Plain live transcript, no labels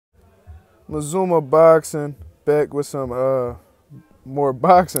Mazuma Boxing, back with some more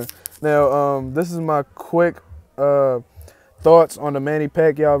boxing. Now, this is my quick thoughts on the Manny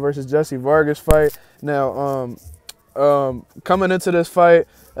Pacquiao versus Jessie Vargas fight. Now, coming into this fight,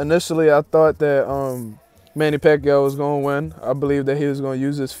 initially I thought that Manny Pacquiao was going to win. I believe that he was going to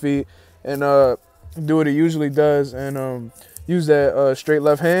use his feet and do what he usually does and use that straight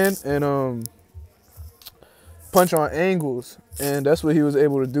left hand and punch on angles, and that's what he was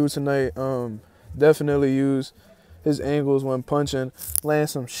able to do tonight. Definitely use his angles when punching, land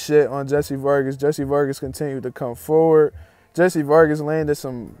some shit on Jessie Vargas. Jessie Vargas continued to come forward. Jessie Vargas landed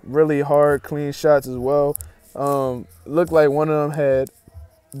some really hard, clean shots as well. Looked like one of them had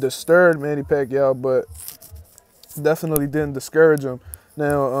disturbed Manny Pacquiao, but definitely didn't discourage him.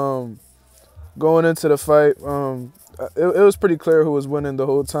 Now, going into the fight, it was pretty clear who was winning the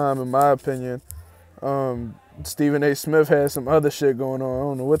whole time, in my opinion. Stephen A. Smith had some other shit going on. I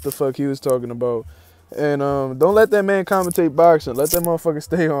don't know what the fuck he was talking about. And don't let that man commentate boxing. Let that motherfucker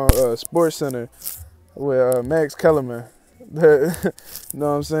stay on Sports Center with Max Kellerman. You know what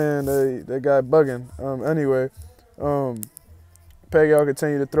I'm saying? That guy bugging. Anyway, Pacquiao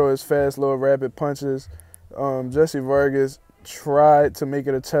continued to throw his fast, low, rapid punches. Jessie Vargas tried to make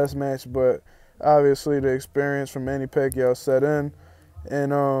it a test match, but obviously the experience from Manny Pacquiao set in,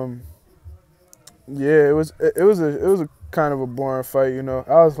 and yeah, it was a kind of a boring fight. You know,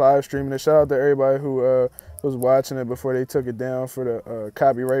 I was live streaming it. Shout out to everybody who was watching it before they took it down for the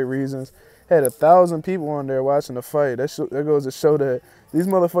copyright reasons. Had 1,000 people on there watching the fight. That goes to show that these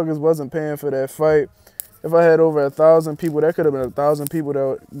motherfuckers wasn't paying for that fight. If I had over 1,000 people, that could have been 1,000 people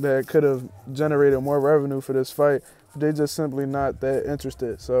that could have generated more revenue for this fight. But they just simply not that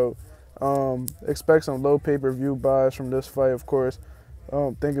interested. So expect some low pay-per-view buys from this fight, of course.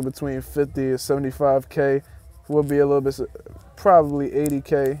 Thinking between 50 and 75K will be a little bit, probably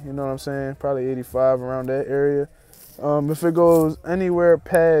 80K. You know what I'm saying? Probably 85, around that area. If it goes anywhere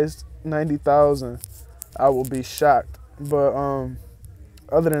past 90,000, I will be shocked. But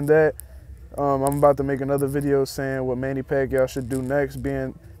other than that, I'm about to make another video saying what Manny Pacquiao should do next,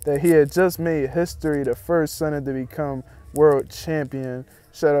 being that he had just made history, the first center to become world champion.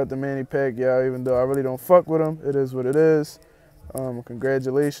 Shout out to Manny Pacquiao, even though I really don't fuck with him. It is what it is.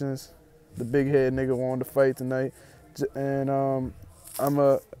 Congratulations. The big head nigga won the fight tonight. And along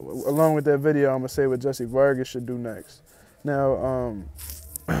with that video, I'm going to say what Jessie Vargas should do next. Now,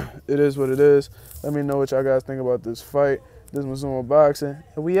 it is what it is. Let me know what y'all guys think about this fight. This was Mazuma Boxing,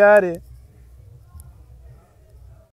 and we at it.